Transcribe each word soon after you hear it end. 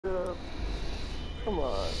Come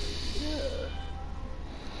on. Yeah.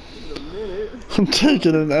 In a minute. I'm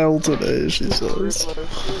taking an L today, she says.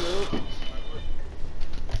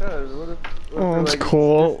 Oh, it's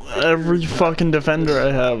cool. Every fucking defender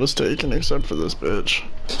I have was taken except for this bitch.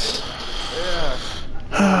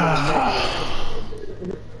 Yeah.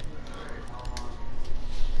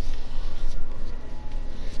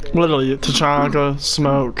 Literally, Tachanka,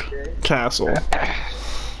 Smoke, Castle.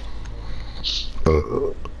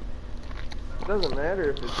 It doesn't matter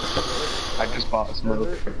if it's. I just bought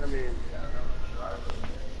Smoke. I mean.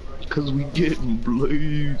 Cause we getting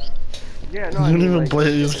blazed. Yeah, no, You I don't mean, even like,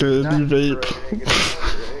 blaze, kid. You vape.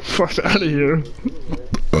 Fuck out of here.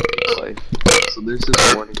 So there's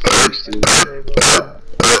this warning posted.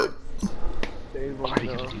 Why do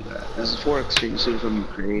you do that? This is for exchange student from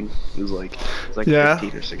Ukraine. It was like, it's like Yeah.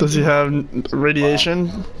 15 or 16. Does he have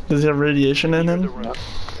radiation? Does he have radiation in him?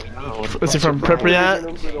 No. Is he from Pripyat?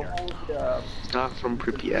 It's not from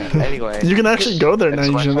Pripyat. Anyway. You can actually go there now. So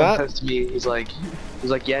You my know friend that? says to me, he's like,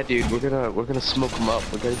 yeah, dude, we're gonna smoke him up.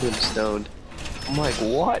 We're gonna get him stoned. I'm like,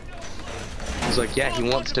 what? He's like, yeah, he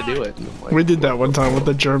wants to do it. And I'm like, We did that one time with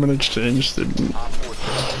the German exchange student.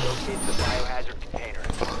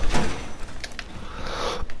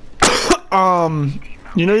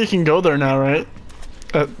 You know you can go there now, right?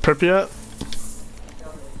 At Pripyat?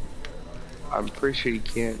 I'm pretty sure you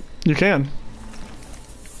can't. You can.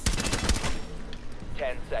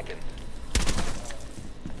 10 seconds.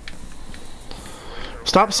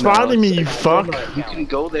 Stop spotting me, you fuck. You can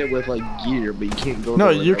go there with like gear, but you can't go No,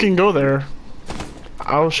 there with you can go there.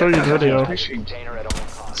 I'll show you the video.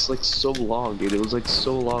 It's like so long, dude. It was like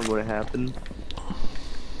so long when it happened.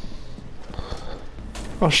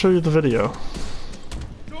 I'll show you the video.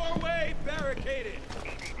 Doorway barricaded.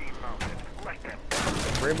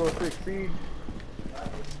 Rainbow Six Siege.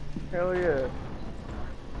 Hell yeah.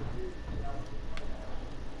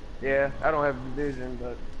 Yeah, I don't have Division,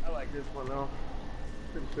 but I like this one though.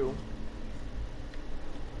 Pretty cool.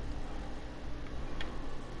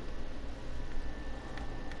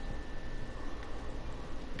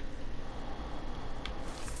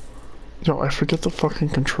 Yo, I forget the fucking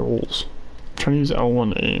controls. I'm trying to use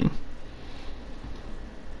L1 to aim.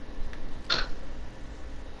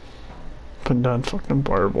 Putting down fucking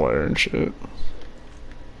barbed wire and shit.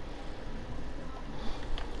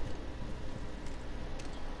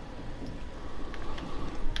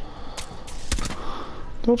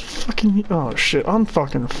 Don't fucking. Oh shit, I'm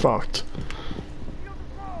fucking fucked.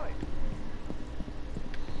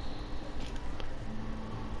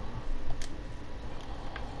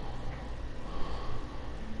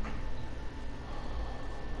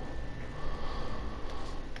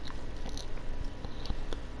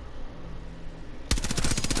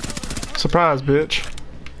 Surprise, bitch.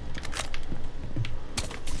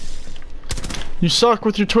 You suck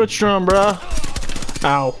with your Twitch drum, bruh.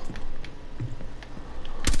 Ow.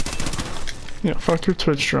 Yeah, fuck your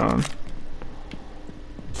Twitch drone.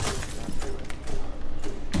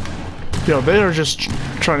 Yo, they are just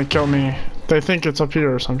trying to kill me. They think it's up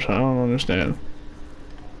here or some shit. I don't understand.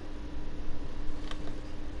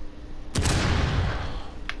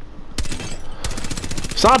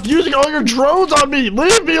 Stop using all your drones on me!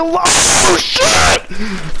 Leave me alone! Oh shit!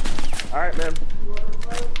 Alright, man.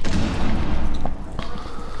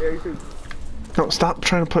 Yeah, you too. No, stop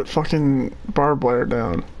trying to put fucking barbed wire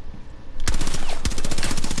down.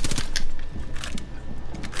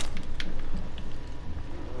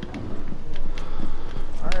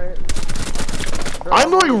 Alright.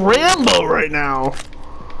 I'm doing Rambo right now!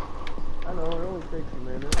 I know, it only takes a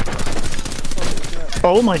minute.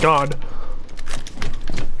 Oh my god.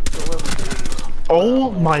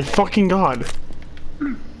 Oh my fucking god.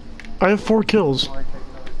 I have 4 kills. Are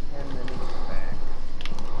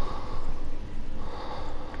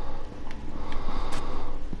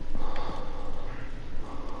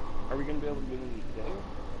we gonna be able to get in today?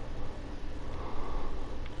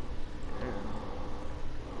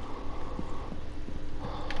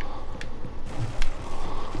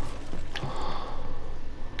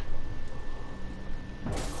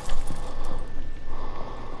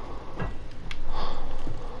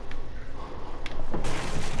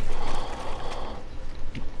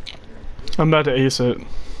 I'm about to ace it.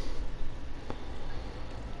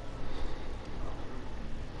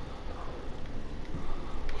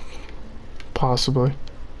 Possibly.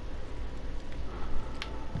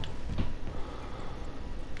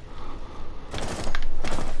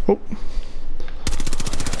 Oh.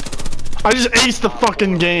 I just aced the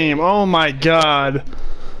fucking game. Oh my god.